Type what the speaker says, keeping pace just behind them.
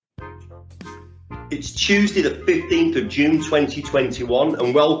It's Tuesday the 15th of June 2021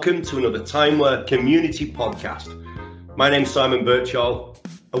 and welcome to another Timeware Community Podcast. My name's Simon Birchall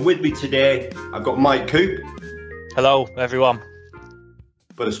and with me today I've got Mike Coop. Hello everyone.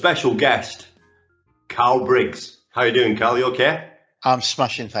 But a special guest, Karl Briggs. How are you doing, Karl? You okay? I'm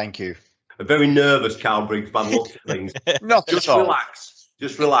smashing, thank you. A very nervous Karl Briggs by the looks of things. Not just at all. relax.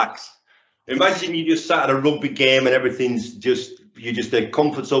 Just relax. Imagine you just sat at a rugby game and everything's you're just a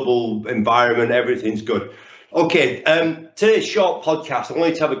comfortable environment, everything's good. Okay, today's short podcast, I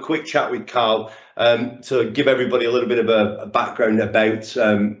wanted to have a quick chat with Karl to give everybody a little bit of a background about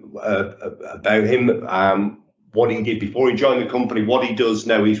him, what he did before he joined the company, what he does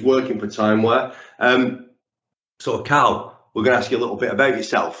now. He's working for Timeware. So, Karl, we're going to ask you a little bit about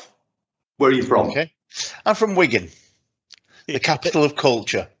yourself. Where are you from? Okay, I'm from Wigan, the capital of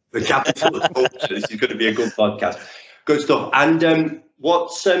culture. The capital of culture. This is going to be a good podcast. Good stuff. And what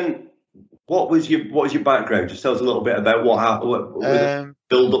was your background? Just tell us a little bit about what happened.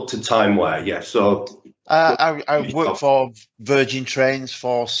 Build up to Timeware. Yeah. So I worked for Virgin Trains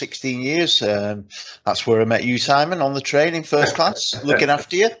for 16 years. That's where I met you, Simon, on the train in first class, looking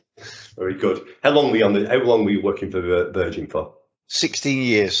after you. Very good. How long were you working for Virgin for? 16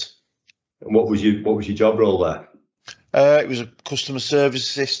 years. And what was your job role there? It was a customer service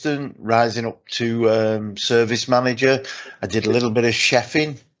assistant, rising up to service manager. I did a little bit of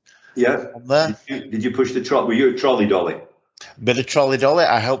chefing. Yeah. On there. Did you push the trolley? Were you a trolley dolly? A bit of trolley dolly.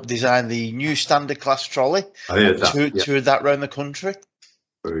 I helped design the new standard class trolley. I heard that. Toured that around the country.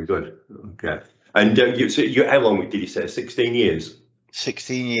 Very good. Okay. And how long did you say? 16 years.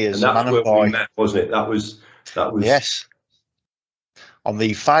 16 years. And that's where we met, wasn't it? That was. Yes. On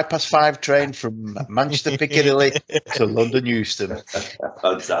the 5:05 train from Manchester Piccadilly to London Euston.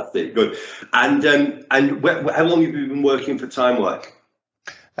 Fantastic, good. And how long have you been working for Timeware?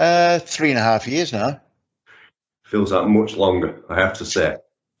 3.5 years now. Feels like much longer, I have to say.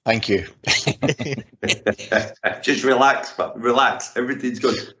 Thank you. Just relax, relax. Everything's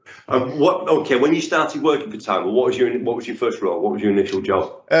good. When you started working for Timeware, what was your first role? What was your initial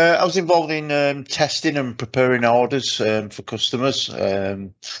job? I was involved in testing and preparing orders for customers,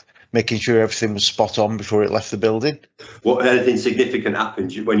 making sure everything was spot on before it left the building. Anything significant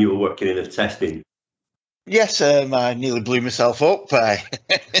happened when you were working in the testing? Yes, I nearly blew myself up.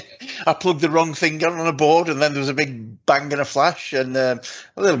 I plugged the wrong thing on a board, and then there was a big bang and a flash, and a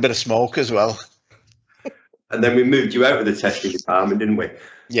little bit of smoke as well. And then we moved you out of the testing department, didn't we?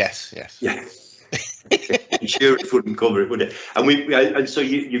 Yes. Yeah. Insurance wouldn't cover it, would it? And so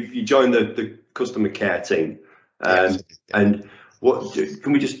you joined the customer care team. Yes. And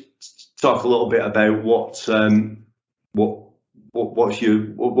can we just talk a little bit about what's your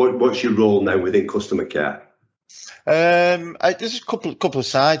role now within customer care? There's a couple of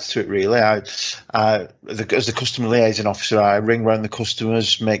sides to it, really. As the customer liaison officer, I ring around the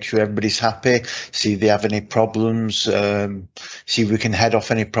customers, make sure everybody's happy, see if they have any problems, see if we can head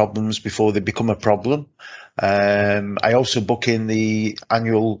off any problems before they become a problem. I also book in the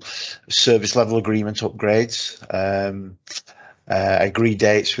annual service level agreement upgrades, agree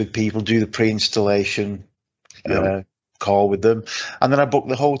dates with people, do the pre-installation call with them, and then I book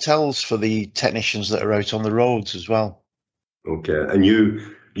the hotels for the technicians that are out on the roads as well. Okay, and you're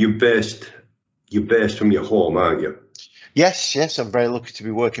based from your home, aren't you? Yes, I'm very lucky to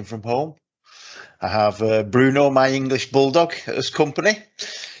be working from home. I have Bruno, my English bulldog, as company.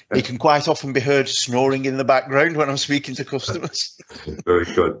 He can quite often be heard snoring in the background when I'm speaking to customers. Very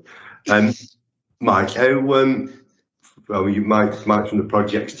good. Mike, Mike's from the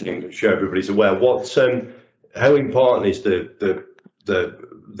projects team. I'm sure everybody's aware. How important is the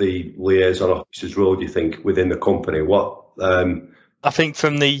liaison officer's role, do you think, within the company? I think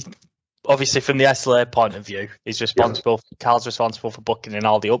from the SLA point of view, Karl's responsible for booking in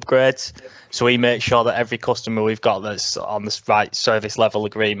all the upgrades. So we make sure that every customer we've got that's on the right service level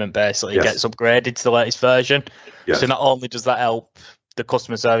agreement basically gets upgraded to the latest version. Yes. So not only does that help the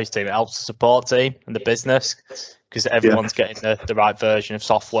customer service team, it helps the support team and the business, because everyone's getting the right version of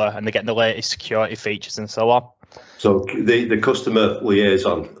software and they're getting the latest security features and so on. So the customer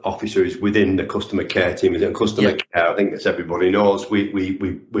liaison officer is within the customer care team. Is it customer care? I think as everybody knows,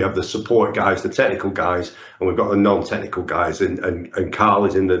 we have the support guys, the technical guys, and we've got the non-technical guys, and Karl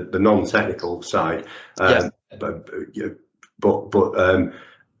is in the non-technical side. But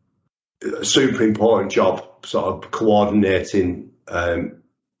super important job, sort of coordinating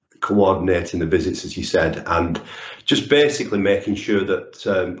the visits, as you said, and just basically making sure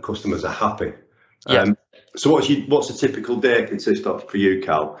that customers are happy. So what's a typical day consist of for you,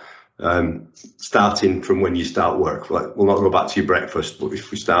 Karl? starting from when you start work? Like, we'll not go back to your breakfast, but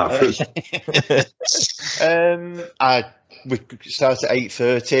if we start from... We start at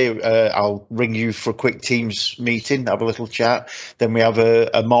 8:30. I'll ring you for a quick Teams meeting, have a little chat. Then we have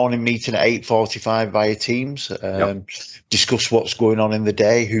a morning meeting at 8:45 via Teams. Discuss what's going on in the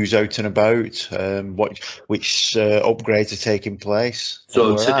day, who's out and about, which upgrades are taking place.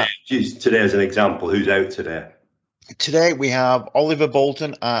 So today, as an example, who's out today? Today we have Oliver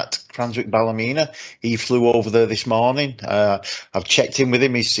Bolton at Cranswick Ballymena. He flew over there this morning. I've checked in with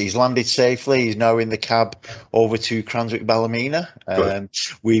him. He's landed safely. He's now in the cab over to Cranswick Ballymena.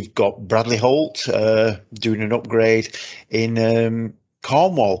 We've got Bradley Holt doing an upgrade in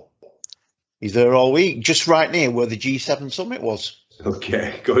Cornwall. He's there all week, just right near where the G7 summit was.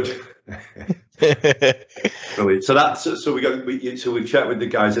 Okay, good. Brilliant. So we've checked with the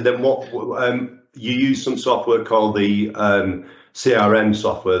guys, and then what? You use some software called the CRM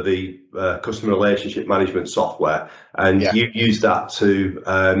software, the customer relationship management software, and you use that to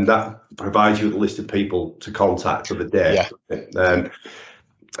that provides you with a list of people to contact for the day.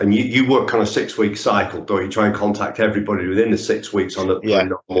 And you work on a 6-week cycle, don't you? Try and contact everybody within the 6 weeks on a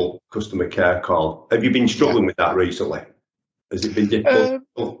normal customer care call. Have you been struggling with that recently? Has it been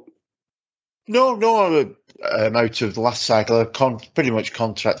difficult? No. Out of the last cycle, I've pretty much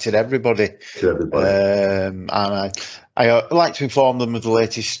contracted everybody. And I like to inform them of the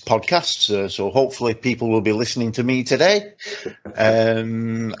latest podcasts. So hopefully people will be listening to me today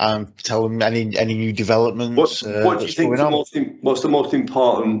and tell them any new developments. What do you think what's the most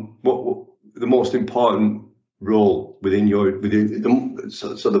important? The most important role within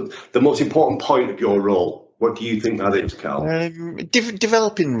the most important point of your role? What do you think that is, Karl?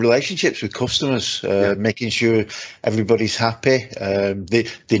 Developing relationships with customers, making sure everybody's happy.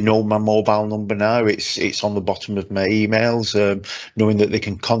 They know my mobile number now. It's on the bottom of my emails, knowing that they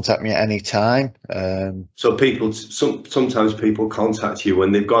can contact me at any time. So sometimes people contact you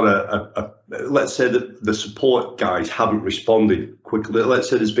when they've got let's say that the support guys haven't responded quickly. Let's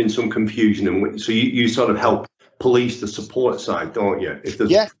say there's been some confusion, and so you sort of help police the support side, don't you? If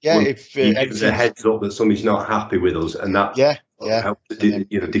there's if you give us a heads up that somebody's not happy with us, and that helps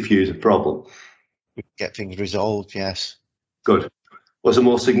to diffuse a problem, get things resolved. Yes. Good. What's the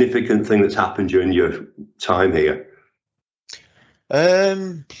most significant thing that's happened during your time here?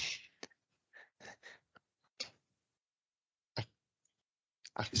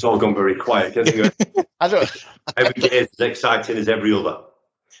 It's all gone very quiet, hasn't it? I don't. Every day is as exciting as every other.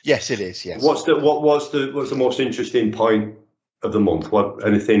 Yes, it is. Yes. What's the most interesting point of the month? What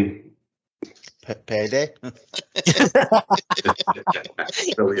anything? Payday. I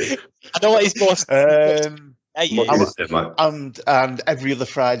know what he's most. And every other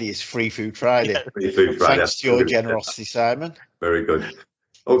Friday is Free Food Friday. Free Food Friday. Thanks to your generosity, Simon. Very good.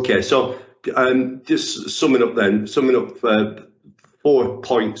 Okay, so just summing up 4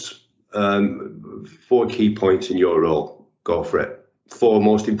 points, 4 key points in your role. Go for it. 4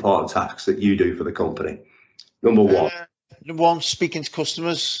 most important tasks that you do for the company. Number 1. Number 1, speaking to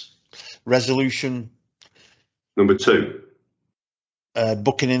customers. Resolution. Number 2.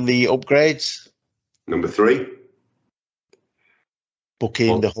 Booking in the upgrades. Number 3.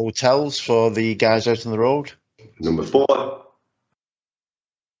 Booking the hotels for the guys out on the road. Number 4.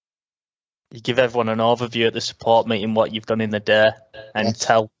 You give everyone an overview at the support meeting what you've done in the day and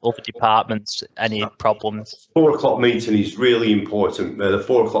tell other departments any problems. 4 o'clock meeting is really important. The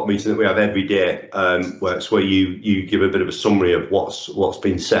 4 o'clock meeting that we have every day, where you give a bit of a summary of what's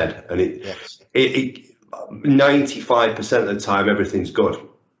been said, and it 95% of the time everything's good.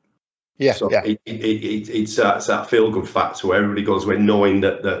 It's that feel good factor where everybody goes away knowing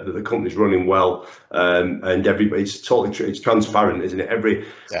that the company's running well, and everybody's totally it's transparent, isn't it?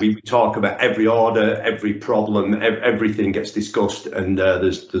 We talk about every order, every problem, everything gets discussed, and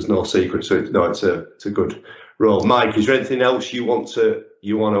there's no secret. So it's a good role. Mike, is there anything else you want to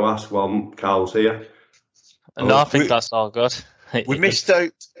ask while Karl's here? No, I think that's all good. We missed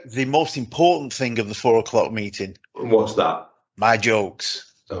out the most important thing of the 4 o'clock meeting. What's that? My jokes.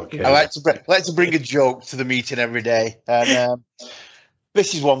 Okay. I like to bring a joke to the meeting every day, and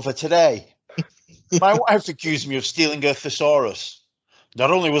this is one for today. My wife accused me of stealing her thesaurus.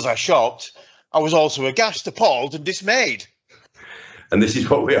 Not only was I shocked, I was also aghast, appalled, and dismayed. And this is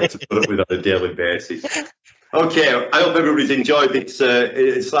what we have to put up with on a daily basis. Okay, I hope everybody's enjoyed it. It's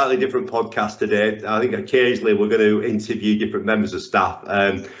a slightly different podcast today. I think occasionally we're going to interview different members of staff.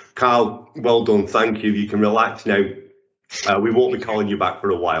 Karl, well done. Thank you. You can relax now. We won't be calling you back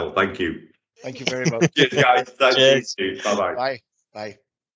for a while. Thank you. Thank you very much. Cheers, guys. Thank you. Bye-bye. Bye.